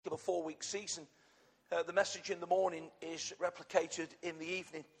4-week season. The message in the morning is replicated in the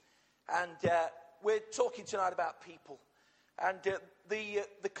evening. And we're talking tonight about people. And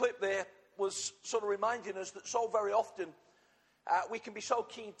the clip there was sort of reminding us that so very often we can be so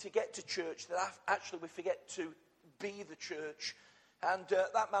keen to get to church that actually we forget to be the church. And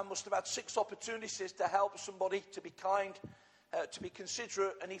that man must have had 6 opportunities to help somebody, to be kind, to be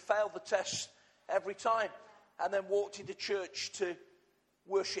considerate, and he failed the test every time. And then walked into church to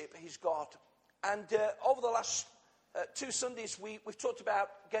worship his God. And over the last 2 Sundays, we've talked about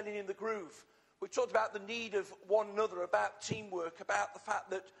getting in the groove. We've talked about the need of one another, about teamwork, about the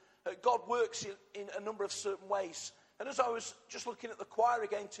fact that God works in a number of certain ways. And as I was just looking at the choir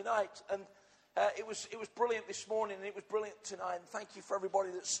again tonight, and it was brilliant this morning, and it was brilliant tonight. And thank you for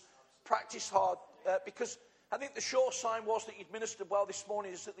everybody that's practiced hard, because I think the sure sign was that you'd ministered well this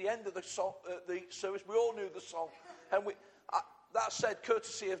morning is at the end of the service. We all knew the song. And that said,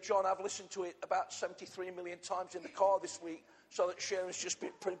 courtesy of John, I've listened to it about 73 million times in the car this week, so that Sharon's just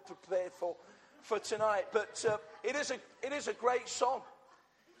been prepared for tonight. But it is a great song.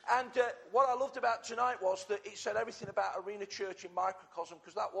 And what I loved about tonight was that it said everything about Arena Church in microcosm,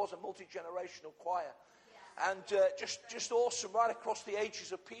 because that was a multi-generational choir. Yeah. And just awesome, right across the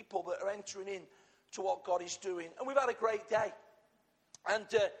ages of people that are entering in to what God is doing. And we've had a great day. And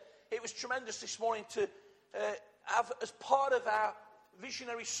it was tremendous this morning to have, as part of our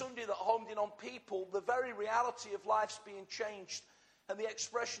Visionary Sunday that homed in on people, the very reality of life's being changed and the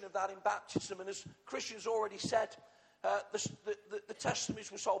expression of that in baptism. And as Christian's already said, the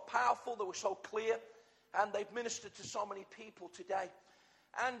testimonies were so powerful, they were so clear, and they've ministered to so many people today.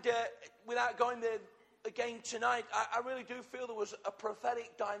 And without going there again tonight, I really do feel there was a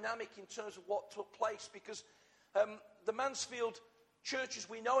prophetic dynamic in terms of what took place, because the Mansfield Church as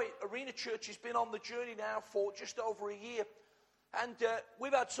we know it, Arena Church, has been on the journey now for just over a year. And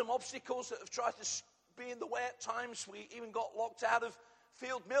we've had some obstacles that have tried to be in the way at times. We even got locked out of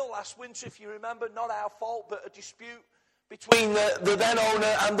Field Mill last winter, if you remember. Not our fault, but a dispute between the then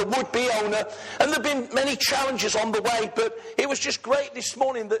owner and the would-be owner. And there have been many challenges on the way, but it was just great this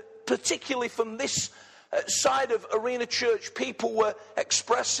morning that particularly from this side of Arena Church, people were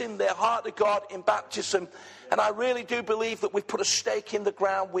expressing their heart to God in baptism. And I really do believe that we've put a stake in the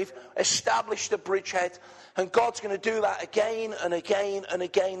ground. We've established a bridgehead. And God's going to do that again and again and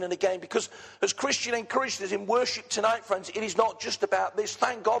again and again. Because as Christian encouraged us in worship tonight, friends, it is not just about this.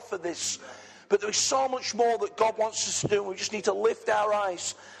 Thank God for this. But there is so much more that God wants us to do. We just need to lift our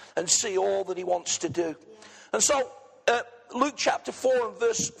eyes and see all that he wants to do. And so, Luke chapter 4 and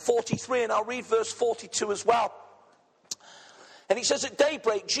verse 43, and I'll read verse 42 as well. And he says, at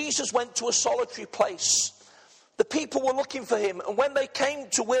daybreak, Jesus went to a solitary place. The people were looking for him, and when they came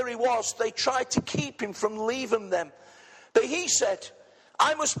to where he was, they tried to keep him from leaving them. But he said,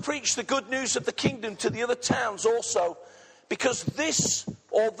 I must preach the good news of the kingdom to the other towns also, because this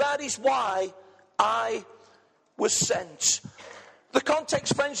or that is why I was sent. The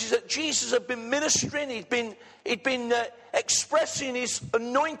context, friends, is that Jesus had been ministering. He'd been expressing his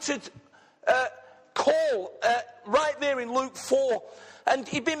anointed call right there in Luke 4. And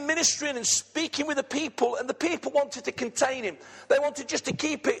he'd been ministering and speaking with the people, and the people wanted to contain him. They wanted just to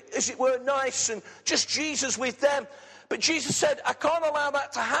keep it, as it were, nice and just Jesus with them. But Jesus said, I can't allow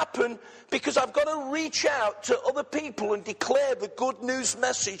that to happen, because I've got to reach out to other people and declare the good news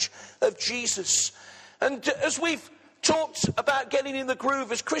message of Jesus. And as we've talked about getting in the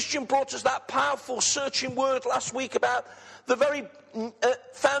groove, as Christian brought us that powerful searching word last week about the very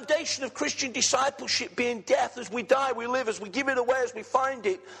foundation of Christian discipleship being death. As we die, we live. As we give it away, as we find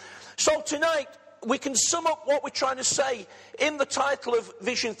it. So tonight, we can sum up what we're trying to say in the title of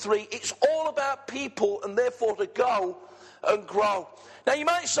Vision 3. It's all about people, and therefore to go and grow. Now you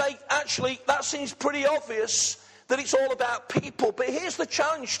might say, actually, that seems pretty obvious that it's all about people. But here's the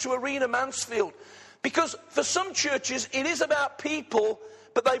challenge to Arena Mansfield. Because for some churches, it is about people,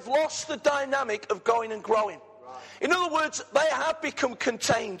 but they've lost the dynamic of going and growing. In other words, they have become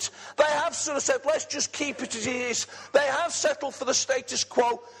contained. They have sort of said, let's just keep it as it is. They have settled for the status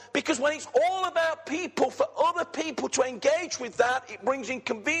quo. Because when it's all about people, for other people to engage with that, it brings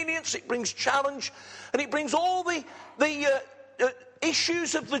inconvenience, it brings challenge, and it brings all the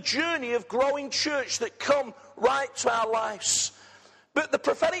issues of the journey of growing church that come right to our lives. But the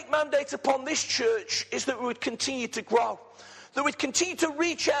prophetic mandate upon this church is that we would continue to grow. That we'd continue to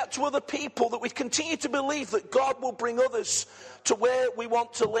reach out to other people, that we'd continue to believe that God will bring others to where we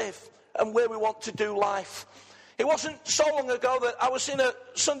want to live and where we want to do life. It wasn't so long ago that I was in a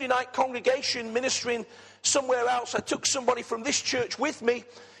Sunday night congregation ministering somewhere else. I took somebody from this church with me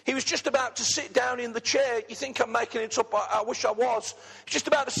He was just about to sit down in the chair. You think I'm making it up? I wish I was. He's just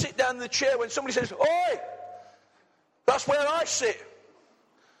about to sit down in the chair when somebody says, "Oi, that's where I sit."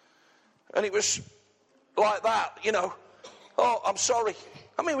 And it was like that, you know. "Oh, I'm sorry."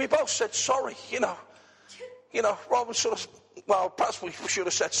 I mean, we both said sorry, you know. Rather than sort of, well, perhaps we should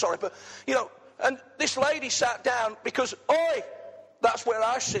have said sorry, but, you know. And this lady sat down because, "Oi, that's where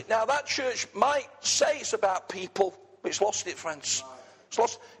I sit." Now, that church might say it's about people, but it's lost it, friends. It's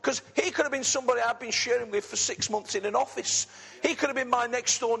lost. Because he could have been somebody I've been sharing with for 6 months in an office. He could have been my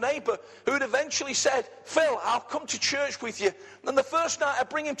next door neighbour who'd eventually said, "Phil, I'll come to church with you." And the first night I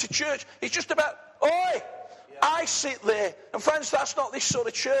bring him to church, it's just about, "Oi, I sit there." And friends, that's not this sort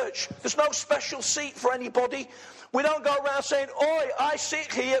of church. There's no special seat for anybody. We don't go around saying, "Oi, I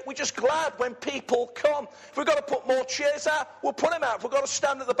sit here." We're just glad when people come. If we've got to put more chairs out, we'll put them out. If we've got to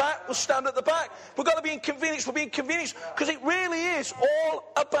stand at the back, we'll stand at the back. If we've got to be inconvenienced, we'll be inconvenienced. Because it really is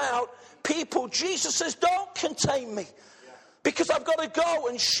all about people. Jesus says, "Don't contain me. Because I've got to go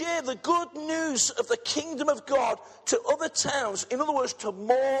and share the good news of the kingdom of God to other towns." In other words, to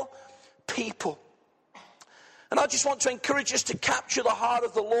more people. And I just want to encourage us to capture the heart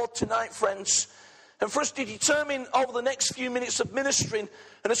of the Lord tonight, friends. And for us to determine over the next few minutes of ministering,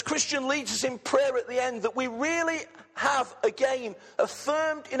 and as Christian leaders in prayer at the end, that we really have, again,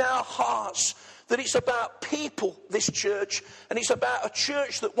 affirmed in our hearts that it's about people, this church, and it's about a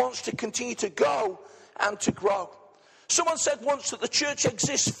church that wants to continue to go and to grow. Someone said once that the church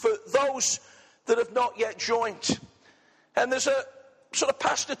exists for those that have not yet joined. And there's a sort of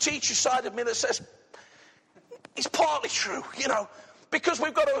pastor-teacher side of me that says, it's partly true, you know, because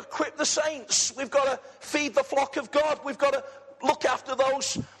we've got to equip the saints. We've got to feed the flock of God. We've got to look after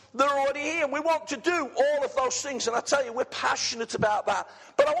those that are already here. And we want to do all of those things. And I tell you, we're passionate about that.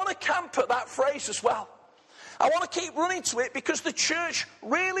 But I want to camp at that phrase as well. I want to keep running to it because the church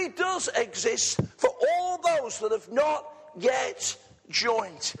really does exist for all those that have not yet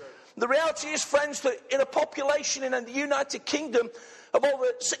joined. The reality is, friends, that in a population in the United Kingdom of over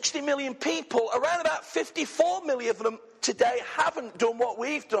 60 million people, around about 54 million of them today haven't done what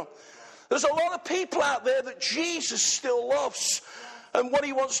we've done. There's a lot of people out there that Jesus still loves and what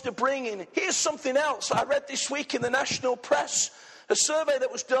he wants to bring in. Here's something else. I read this week in the national press, a survey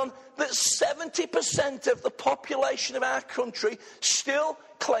that was done, that 70% of the population of our country still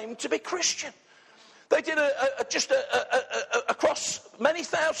claim to be Christian. They did across many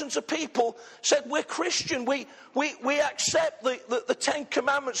thousands of people, said we're Christian. We accept the Ten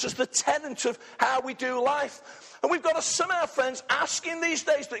Commandments as the tenet of how we do life. And we've got to somehow, friends, ask in these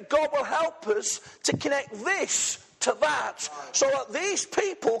days that God will help us to connect this to that, so that these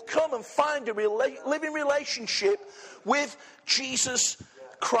people come and find a living relationship with Jesus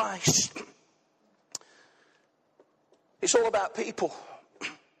Christ. It's all about people.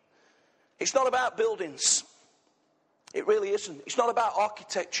 It's not about buildings. It really isn't. It's not about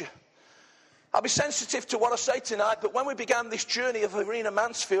architecture. I'll be sensitive to what I say tonight, but when we began this journey of Arena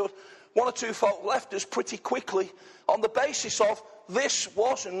Mansfield, one or two folk left us pretty quickly on the basis of this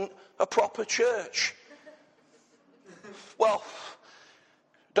wasn't a proper church. Well,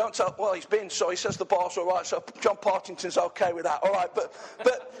 don't tell, well, he's been, so he says the bar's all right, so John Partington's okay with that, all right, but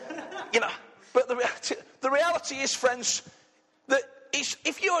you know, but the reality is, friends, that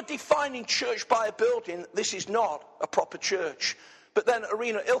if you're defining church by a building, this is not a proper church. But then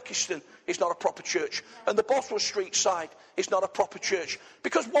Arena Ilkeston is not a proper church. And the Bothwell Street side is not a proper church.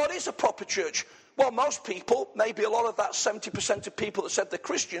 Because what is a proper church? Well, most people, maybe a lot of that 70% of people that said they're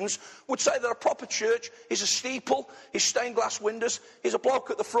Christians, would say that a proper church is a steeple, is stained glass windows, is a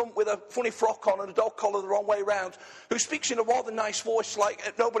bloke at the front with a funny frock on and a dog collar the wrong way round, who speaks in a rather nice voice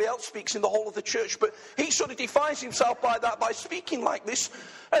like nobody else speaks in the whole of the church. But he sort of defines himself by that, by speaking like this.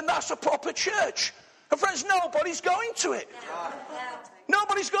 And that's a proper church. And friends, nobody's going to it.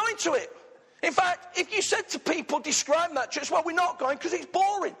 Nobody's going to it. In fact, if you said to people, describe that church, well, we're not going because it's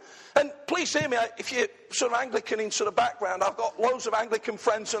boring. And please hear me, if you're sort of Anglican in sort of background, I've got loads of Anglican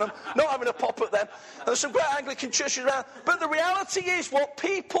friends and I'm not having a pop at them. And there's some great Anglican churches around. But the reality is what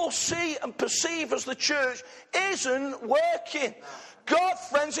people see and perceive as the church isn't working. God,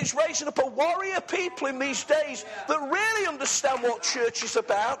 friends, is raising up a warrior people in these days that really understand what church is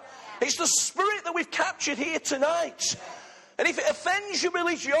about. It's the spirit that we've captured here tonight. And if it offends your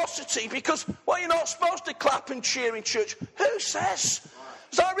religiosity, because, well, you're not supposed to clap and cheer in church, who says?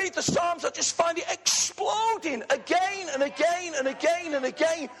 As I read the Psalms, I just find it exploding again and again and again and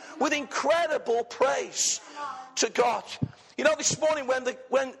again with incredible praise to God. You know, this morning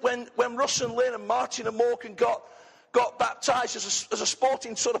when Russ and Lynn and Martin and Morgan got got baptised as a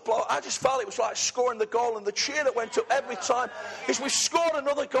sporting sort of bloke, I just felt it was like scoring the goal, and the cheer that went up every time is we've scored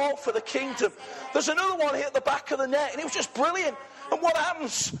another goal for the kingdom. There's another one here at the back of the net, and it was just brilliant. And what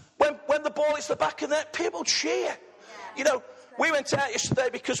happens when the ball hits the back of the net? People cheer. You know, we went out yesterday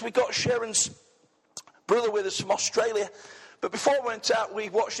because we got Sharon's brother with us from Australia. But before we went out, we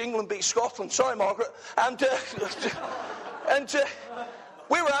watched England beat Scotland. Sorry, Margaret. And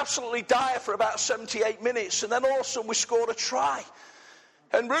we were absolutely dire for about 78 minutes. And then all of a sudden we scored a try.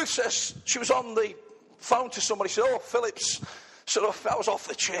 And Ruth says, she was on the phone to somebody, said, oh, Phillips, sort of, I was off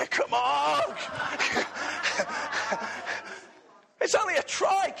the chair. Come on. It's only a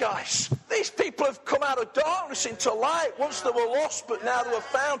try, guys. These people have come out of darkness into light. Once they were lost, but now they were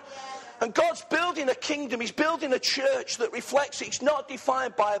found. And God's building a kingdom. He's building a church that reflects it. It's not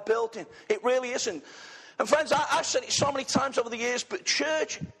defined by a building. It really isn't. And friends, I've said it so many times over the years, but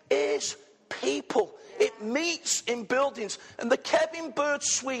church is people. It meets in buildings. And the Kevin Bird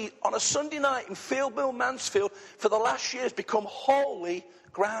Suite on a Sunday night in Fieldmill, Mansfield, for the last year has become holy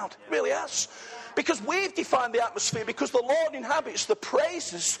ground. It really has. Because we've defined the atmosphere, because the Lord inhabits the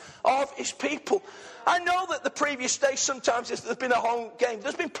praises of his people. I know that the previous day sometimes there's been a home game.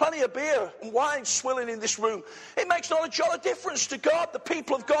 There's been plenty of beer and wine swilling in this room. It makes not a jot of difference to God. The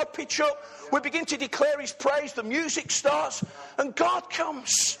people of God pitch up. We begin to declare his praise. The music starts and God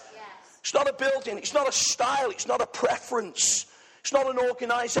comes. It's not a building. It's not a style. It's not a preference. It's not an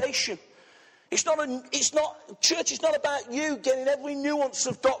organisation. Church is not about you getting every nuance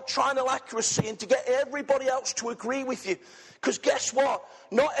of doctrinal accuracy and to get everybody else to agree with you. Because guess what?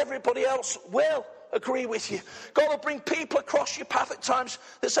 Not everybody else will agree with you. God will bring people across your path at times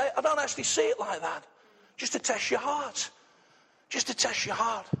that say, I don't actually see it like that. Just to test your heart. Just to test your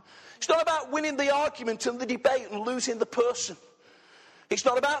heart. It's not about winning the argument and the debate and losing the person. It's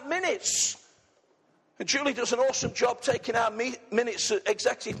not about minutes. And Julie does an awesome job taking our minutes at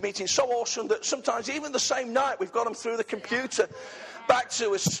executive meetings. So awesome that sometimes even the same night we've got them through the computer back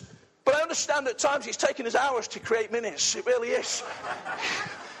to us. But I understand at times it's taken us hours to create minutes. It really is.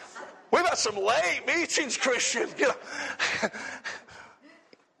 We've had some late meetings, Christian. You know.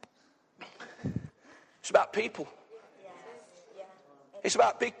 It's about people. It's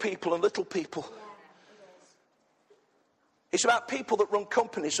about big people and little people. It's about people that run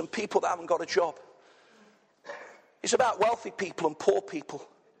companies and people that haven't got a job. It's about wealthy people and poor people.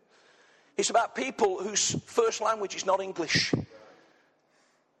 It's about people whose first language is not English. And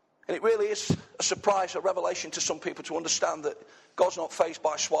it really is a surprise, a revelation to some people to understand that God's not fazed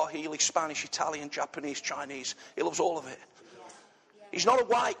by Swahili, Spanish, Italian, Japanese, Chinese. He loves all of it. He's not a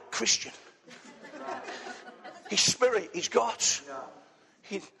white Christian. He's spirit. He's God.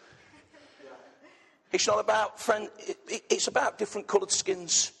 It's not about it's about different coloured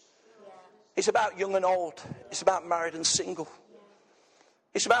skins. It's about young and old. It's about married and single.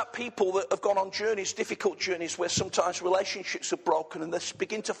 It's about people that have gone on journeys, difficult journeys, where sometimes relationships are broken and they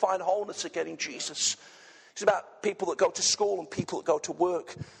begin to find wholeness again in Jesus. It's about people that go to school and people that go to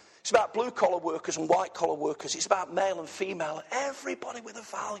work. It's about blue-collar workers and white-collar workers. It's about male and female. Everybody with a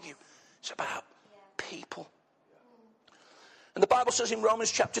value. It's about people. And the Bible says in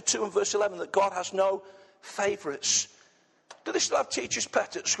Romans chapter 2 and verse 11 that God has no favourites. Do they still have teacher's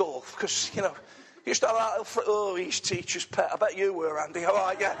pet at school? Because, you know, you used to have that little, oh, he's teacher's pet. I bet you were, Andy. All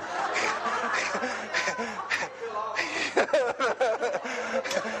right, yeah.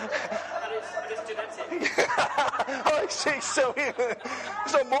 I see, so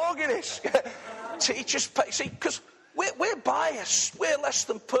Morganish. Teacher's pet. See, because we're biased. We're less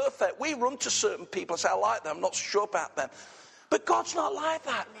than perfect. We run to certain people and say, I like them. I'm not sure about them. But God's not like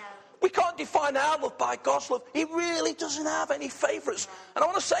that. No. We can't define our love by God's love. He really doesn't have any favourites. And I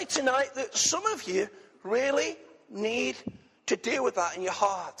want to say tonight that some of you really need to deal with that in your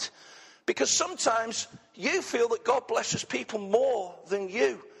heart. Because sometimes you feel that God blesses people more than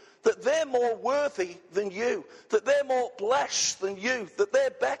you. That they're more worthy than you. That they're more blessed than you. That they're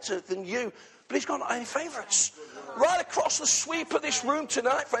better than you. But he's got not any favourites. Right across the sweep of this room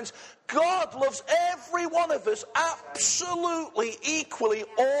tonight, friends, God loves every one of us absolutely equally,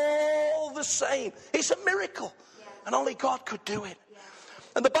 all the same. It's a miracle. And only God could do it.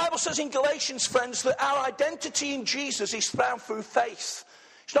 And the Bible says in Galatians, friends, that our identity in Jesus is found through faith.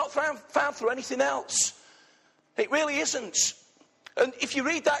 It's not found through anything else. It really isn't. And if you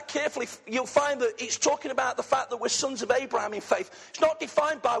read that carefully, you'll find that it's talking about the fact that we're sons of Abraham in faith. It's not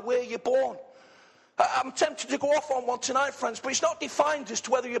defined by where you're born. I'm tempted to go off on one tonight, friends, but it's not defined as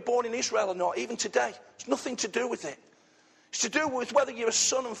to whether you're born in Israel or not, even today. It's nothing to do with it. It's to do with whether you're a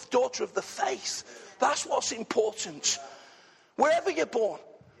son and daughter of the faith. That's what's important. Wherever you're born,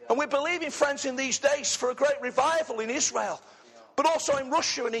 And we're believing, friends, in these days for a great revival in Israel, but also in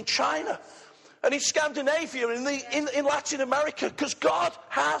Russia and in China and in Scandinavia and in Latin America, because God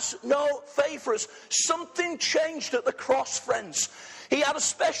has no favourites. Something changed at the cross, friends. He had a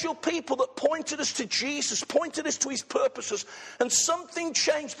special people that pointed us to Jesus, pointed us to his purposes, and something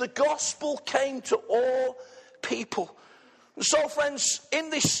changed. The gospel came to all people. And so, friends,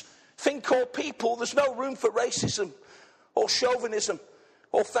 in this thing called people, there's no room for racism or chauvinism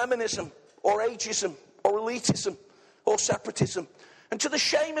or feminism or ageism or elitism or separatism. And to the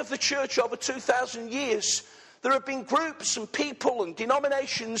shame of the church over 2,000 years, there have been groups and people and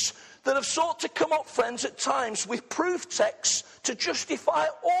denominations that have sought to come up, friends, at times with proof texts to justify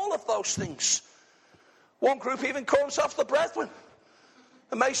all of those things. One group even call themselves the Brethren.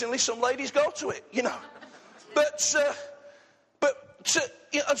 Amazingly, some ladies go to it, you know. And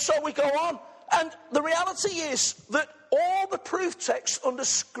so we go on. And the reality is that all the proof texts under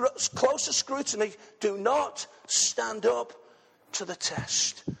closer scrutiny do not stand up to the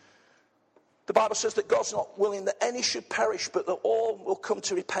test. The Bible says that God's not willing that any should perish, but that all will come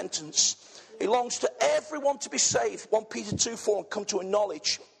to repentance. He longs to everyone to be saved, 1 Peter 2:4, and come to a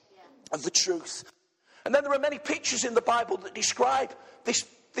knowledge of the truth. And then there are many pictures in the Bible that describe this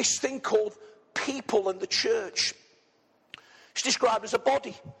thing called people and the church. It's described as a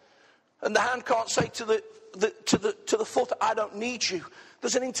body. And the hand can't say to the foot, I don't need you.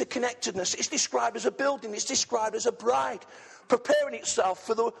 There's an interconnectedness. It's described as a building. It's described as a bride preparing itself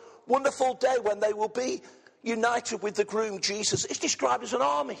for the wonderful day when they will be united with the groom, Jesus. It's described as an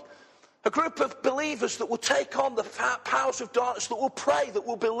army. A group of believers that will take on the powers of darkness, that will pray, that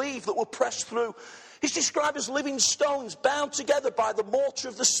will believe, that will press through. It's described as living stones bound together by the mortar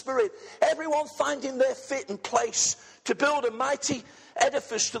of the Spirit. Everyone finding their fit and place to build a mighty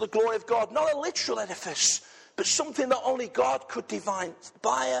edifice to the glory of God. Not a literal edifice, but something that only God could divine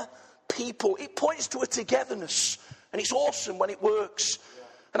by a people. It points to a togetherness, and it's awesome when it works.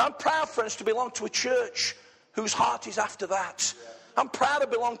 And I'm proud, friends, to belong to a church whose heart is after that. I'm proud to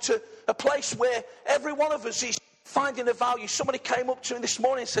belong to a place where every one of us is finding a value. Somebody came up to me this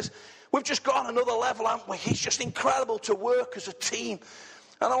morning and says, we've just gone another level, haven't we? It's just incredible to work as a team.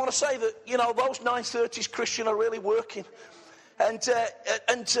 And I want to say that, you know, those 930s Christian are really working. And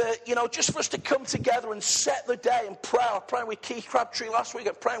you know, just for us to come together and set the day and pray. I was praying with Keith Crabtree last week.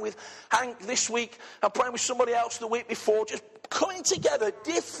 I'm praying with Hank this week. I'm praying with somebody else the week before. Just coming together,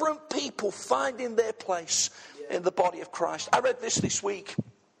 different people finding their place in the body of Christ. I read this week.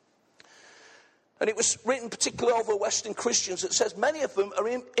 And it was written particularly over Western Christians. It says many of them are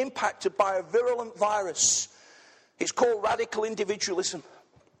impacted by a virulent virus. It's called radical individualism.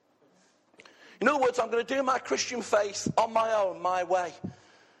 In other words, I'm going to do my Christian faith on my own, my way.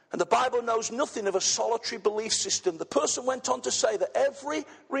 And the Bible knows nothing of a solitary belief system. The person went on to say that every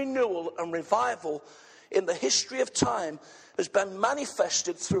renewal and revival in the history of time has been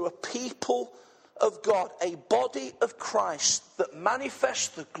manifested through a people of God, a body of Christ that manifests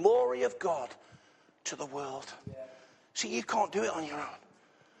the glory of God to the world. See, you can't do it on your own.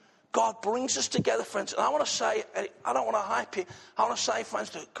 God brings us together, friends. And I want to say, I don't want to hype it. I want to say, friends,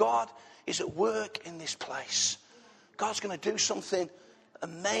 that God is at work in this place. God's going to do something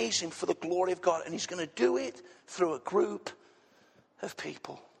amazing for the glory of God. And he's going to do it through a group of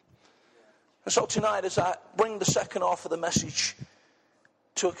people. And so tonight, as I bring the second half of the message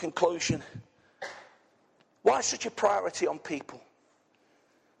to a conclusion, why such a priority on people?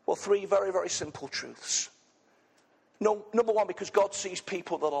 Well, three very, very simple truths. No, number one, because God sees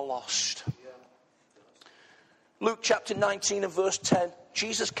people that are lost. Luke chapter 19 and verse 10,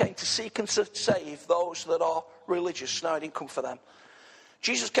 Jesus came to seek and to save those that are religious. No, he didn't come for them.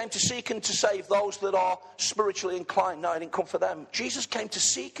 Jesus came to seek and to save those that are spiritually inclined. No, he didn't come for them. Jesus came to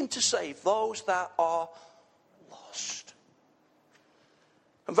seek and to save those that are lost.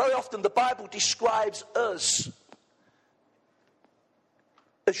 And very often the Bible describes us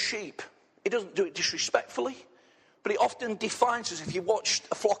as sheep. It doesn't do it disrespectfully, but it often defines us. If you watched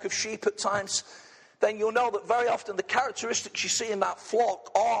a flock of sheep at times, then you'll know that very often the characteristics you see in that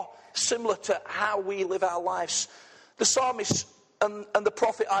flock are similar to how we live our lives. The psalmist and the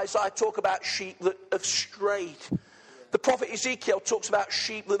prophet Isaiah talk about sheep that have strayed. The prophet Ezekiel talks about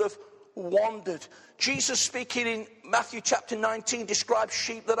sheep that have wandered. Jesus, speaking in Matthew chapter 19, describes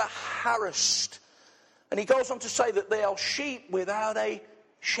sheep that are harassed. And he goes on to say that they are sheep without a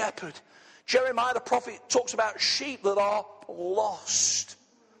shepherd. Jeremiah the prophet talks about sheep that are lost.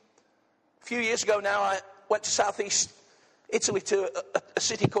 A few years ago now, I went to southeast Italy to a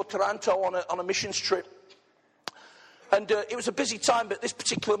city called Taranto on a missions trip. And it was a busy time, but this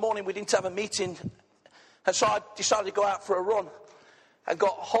particular morning we didn't have a meeting. And so I decided to go out for a run. and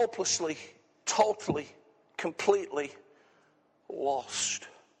got hopelessly, totally, completely lost.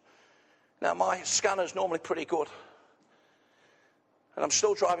 Now, my scanner's normally pretty good. And I'm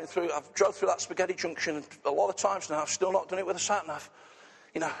still driving through. I've drove through that spaghetti junction a lot of times now. I've still not done it with a sat-nav.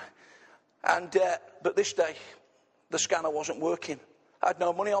 And but this day, the scanner wasn't working. I had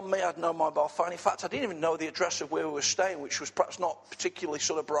no money on me. I had no mobile phone. In fact, I didn't even know the address of where we were staying, which was perhaps not particularly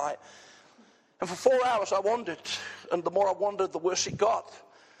sort of bright. And for 4 hours I wandered. And the more I wandered, the worse it got.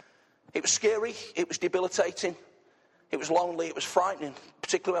 It was scary. It was debilitating. It was lonely. It was frightening.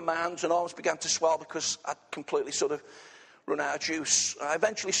 Particularly when my hands and arms began to swell because I'd completely sort of run out of juice. I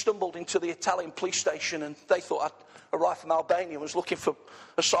eventually stumbled into the Italian police station, and they thought I'd arrived from Albania and was looking for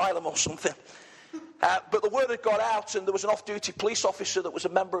asylum or something. But the word had got out, and there was an off-duty police officer that was a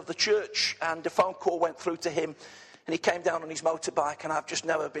member of the church, and a phone call went through to him, and he came down on his motorbike, and I've just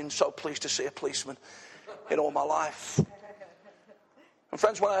never been so pleased to see a policeman in all my life. And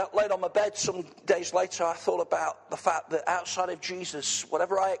friends, when I laid on my bed some days later, I thought about the fact that outside of Jesus,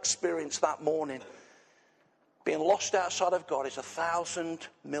 whatever I experienced that morning, being lost outside of God is 1,000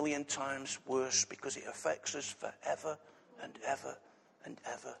 million times worse, because it affects us forever and ever and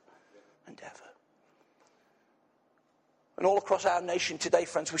ever and ever. And all across our nation today,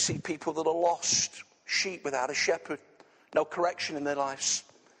 friends, we see people that are lost, sheep without a shepherd, no correction in their lives,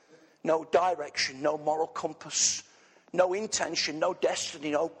 no direction, no moral compass, no intention, no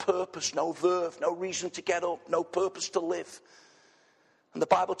destiny, no purpose, no verve, no reason to get up, no purpose to live. And the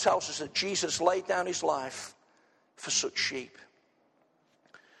Bible tells us that Jesus laid down his life for such sheep.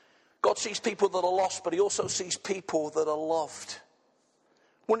 God sees people that are lost, but he also sees people that are loved.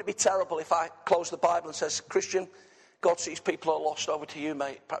 Wouldn't it be terrible if I close the Bible and says, Christian, God sees people are lost, over to you,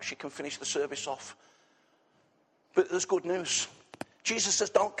 mate. Perhaps you can finish the service off. But there's good news. Jesus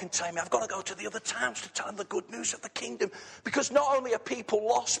says, don't contain me. I've got to go to the other towns to tell them the good news of the kingdom. Because not only are people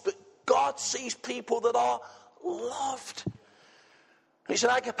lost, but God sees people that are loved. And it's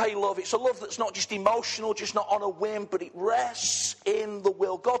an agape love. It's a love that's not just emotional, just not on a whim, but it rests in the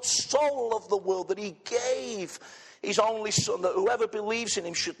will. God so loved the world that he gave his only son, that whoever believes in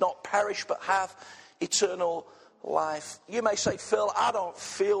him should not perish but have eternal life. You may say, Phil, I don't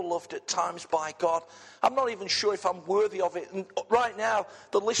feel loved at times by God. I'm not even sure if I'm worthy of it. And right now,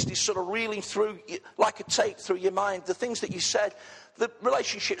 the list is sort of reeling through like a tape through your mind. The things that you said, the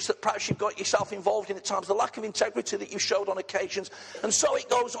relationships that perhaps you've got yourself involved in at times, the lack of integrity that you showed on occasions, and so it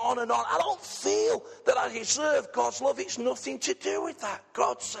goes on and on. I don't feel that I deserve God's love. It's nothing to do with that.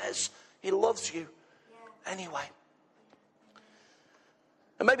 God says he loves you anyway.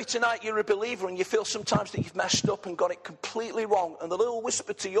 And maybe tonight you're a believer and you feel sometimes that you've messed up and got it completely wrong. And the little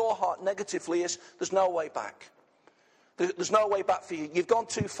whisper to your heart negatively is, there's no way back. There's no way back for you. You've gone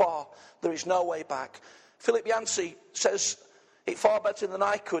too far. There is no way back. Philip Yancey says it far better than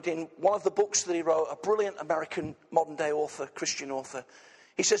I could in one of the books that he wrote, a brilliant American modern day author, Christian author.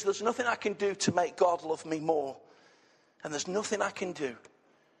 He says, there's nothing I can do to make God love me more. And there's nothing I can do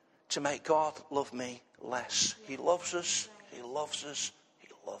to make God love me less. He loves us. He loves us.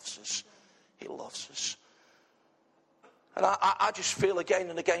 Loves us. He loves us. And I just feel again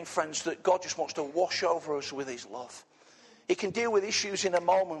and again, friends, that God just wants to wash over us with his love. He can deal with issues in a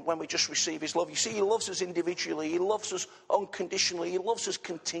moment when we just receive his love. You see, he loves us individually. He loves us unconditionally. He loves us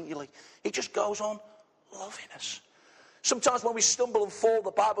continually. He just goes on loving us. Sometimes when we stumble and fall,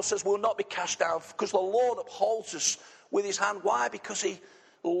 the Bible says we'll not be cast down because the Lord upholds us with his hand. Why? Because he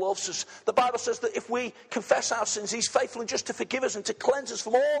loves us. The Bible says that if we confess our sins, he's faithful and just to forgive us and to cleanse us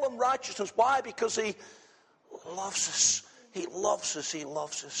from all unrighteousness. Why? Because he loves us. He loves us. He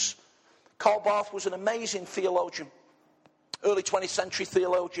loves us. Karl Barth was an amazing theologian, early 20th century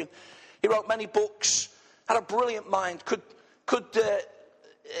theologian. He wrote many books, had a brilliant mind, could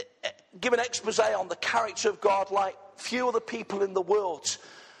give an expose on the character of God like few other people in the world.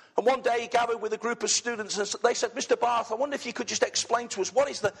 And one day he gathered with a group of students and they said, Mr. Barth, I wonder if you could just explain to us what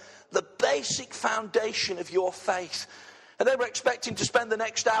is the basic foundation of your faith. And they were expecting to spend the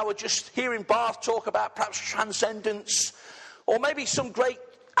next hour just hearing Barth talk about perhaps transcendence or maybe some great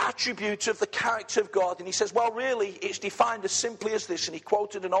attribute of the character of God. And he says, well, really, it's defined as simply as this. And he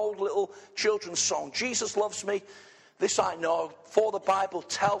quoted an old little children's song. Jesus loves me, this I know, for the Bible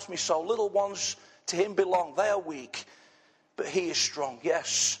tells me so. Little ones to him belong. They are weak, but he is strong.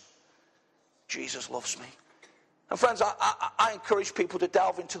 Yes, Jesus loves me. And friends, I encourage people to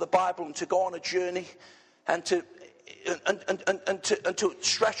delve into the Bible and to go on a journey and to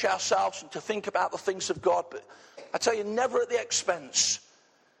stretch ourselves and to think about the things of God. But I tell you, never at the expense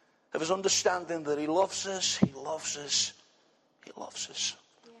of his understanding that he loves us, he loves us, he loves us.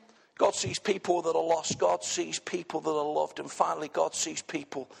 Yeah. God sees people that are lost. God sees people that are loved. And finally, God sees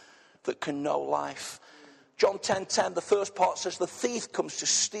people that can know life. John 10:10, the first part says, the thief comes to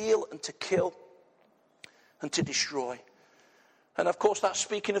steal and to kill and to destroy. And of course, that's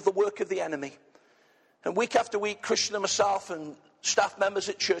speaking of the work of the enemy. And week after week, Christian and myself and staff members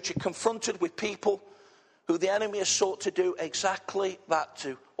at church are confronted with people who the enemy has sought to do exactly that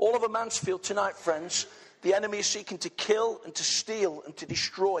to. All over Mansfield tonight, friends, the enemy is seeking to kill and to steal and to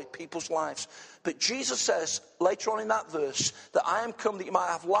destroy people's lives. But Jesus says later on in that verse that I am come that you might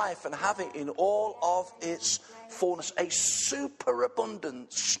have life and have it in all of its fullness. A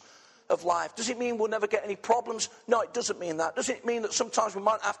superabundance of life. Does it mean we'll never get any problems? No, it doesn't mean that. Does it mean that sometimes we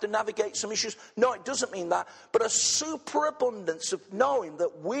might have to navigate some issues? No, it doesn't mean that. But a superabundance of knowing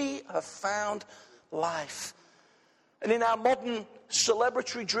that we have found life. And in our modern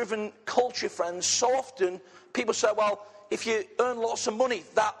celebrity-driven culture, friends, so often people say, well, if you earn lots of money,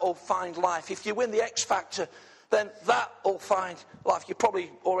 that'll find life. If you win the X Factor, then that'll find life. You probably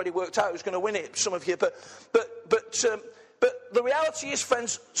already worked out who's going to win it, some of you. But the reality is,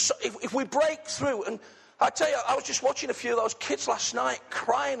 friends, if we break through, and I tell you, I was just watching a few of those kids last night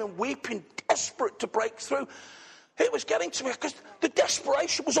crying and weeping, desperate to break through. It was getting to me because the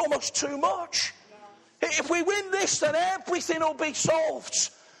desperation was almost too much. If we win this, then everything will be solved.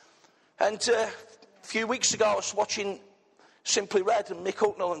 And a few weeks ago, I was watching Simply Red and Mick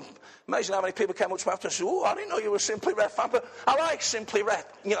Hucknall, and amazing how many people came up to me after and said, oh, I didn't know you were a Simply Red fan, but I like Simply Red,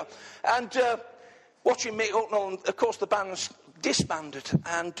 you know. And watching Mick Hucknall, and of course the band's disbanded,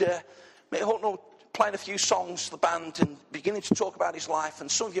 and Mick Hucknall playing a few songs, the band, and beginning to talk about his life, and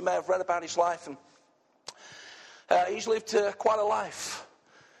some of you may have read about his life, and he's lived quite a life.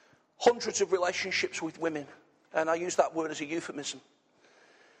 Hundreds of relationships with women, and I use that word as a euphemism.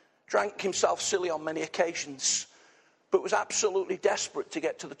 Drank himself silly on many occasions, but was absolutely desperate to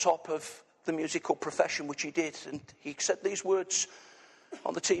get to the top of the musical profession, which he did. And he said these words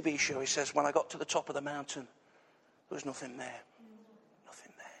on the TV show. He says, when I got to the top of the mountain, there was nothing there.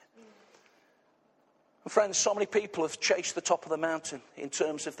 Nothing there. And friends, so many people have chased the top of the mountain in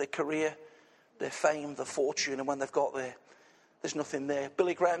terms of their career, their fame, their fortune, and when they've got there, there's nothing there.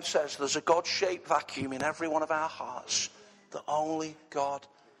 Billy Graham says there's a God-shaped vacuum in every one of our hearts that only God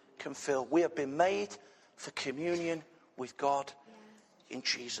can fill. We have been made for communion with God in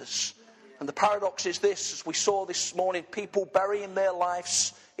Jesus. And the paradox is this, as we saw this morning, people burying their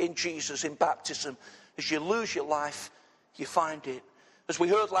lives in Jesus in baptism. As you lose your life, you find it. As we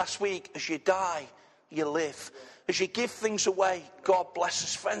heard last week, as you die, you live. As you give things away, God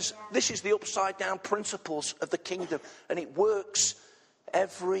blesses. Friends, this is the upside down principles of the kingdom, and it works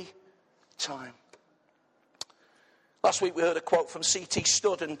every time. Last week we heard a quote from C.T.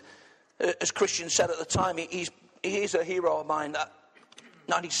 Studd, and as Christian said at the time, he is a hero of mine.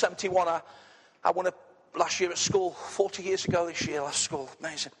 1971, I won last year at school, 40 years ago this year, last school.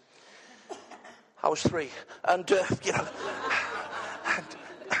 Amazing. I was 3. And, you know...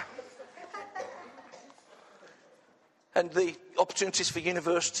 And the opportunities for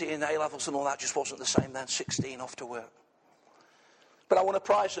university and A-levels and all that just wasn't the same then, 16 off to work. But I won a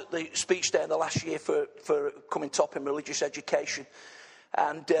prize at the speech day in the last year for coming top in religious education.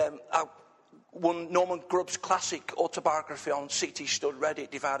 And I won Norman Grubb's classic autobiography on C.T. Studd, read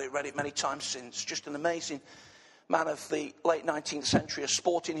it many times since. Just an amazing man of the late 19th century, a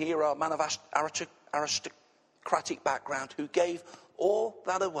sporting hero, a man of aristocratic background who gave all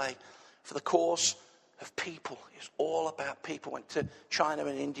that away for the cause of people. It's all about people. Went to China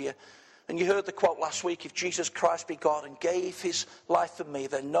and India. And you heard the quote last week, if Jesus Christ be God and gave his life for me,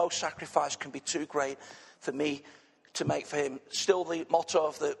 then no sacrifice can be too great for me to make for him. Still the motto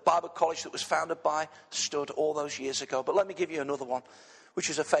of the Bible college that was founded by Studd all those years ago. But let me give you another one,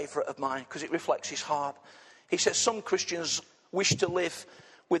 which is a favourite of mine, because it reflects his heart. He says, some Christians wish to live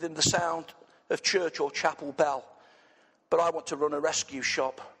within the sound of church or chapel bell, but I want to run a rescue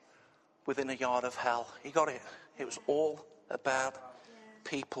shop within a yard of hell. He got it. It was all about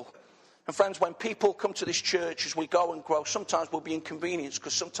people. And friends, when people come to this church, as we go and grow, sometimes we'll be inconvenienced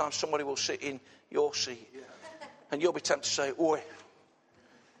because sometimes somebody will sit in your seat. And you'll be tempted to say, oi,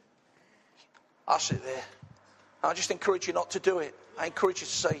 I'll sit there. I just encourage you not to do it. I encourage you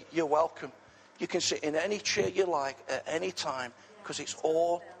to say, you're welcome. You can sit in any chair you like at any time because it's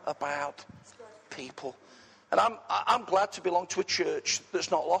all about people. And I'm glad to belong to a church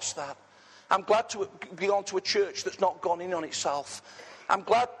that's not lost that. I'm glad to belong to a church that's not gone in on itself. I'm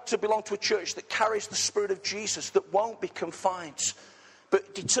glad to belong to a church that carries the Spirit of Jesus, that won't be confined,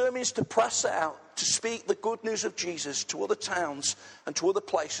 but determines to press out, to speak the good news of Jesus to other towns and to other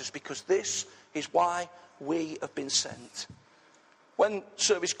places, because this is why we have been sent. When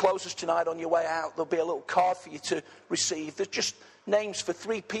service closes tonight, on your way out, there'll be a little card for you to receive. There's just names for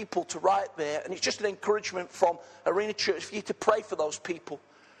 3 people to write there, and it's just an encouragement from Arena Church for you to pray for those people.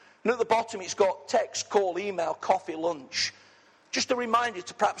 And at the bottom it's got text, call, email, coffee, lunch. Just a reminder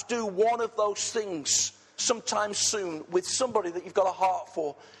to perhaps do one of those things sometime soon with somebody that you've got a heart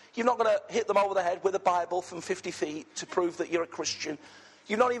for. You're not going to hit them over the head with a Bible from 50 feet to prove that you're a Christian.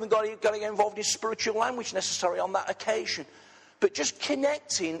 You've not even got to get involved in spiritual language necessarily on that occasion. But just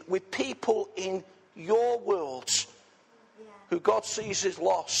connecting with people in your world who God sees as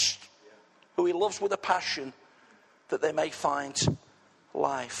lost, who he loves with a passion, that they may find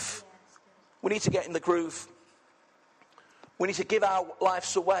life. We need to get in the groove. We need to give our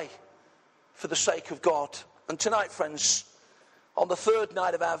lives away for the sake of God. And tonight, friends, on the 3rd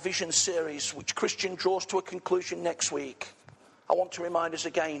night of our Vision series, which Christian draws to a conclusion next week, I want to remind us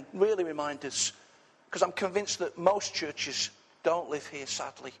again, really remind us, because I'm convinced that most churches don't live here,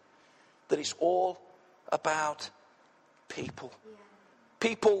 sadly, that it's all about people.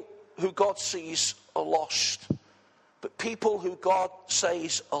 People who God sees are lost, but people who God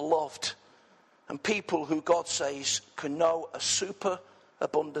says are loved, and people who God says can know a super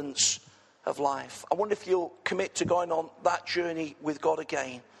abundance of life. I wonder if you'll commit to going on that journey with God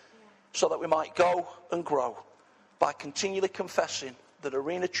again, so that we might go and grow by continually confessing that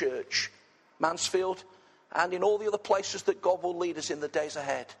Arena Church, Mansfield, and in all the other places that God will lead us in the days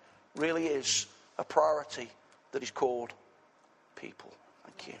ahead, really is a priority that is called people.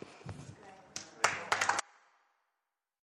 Thank you.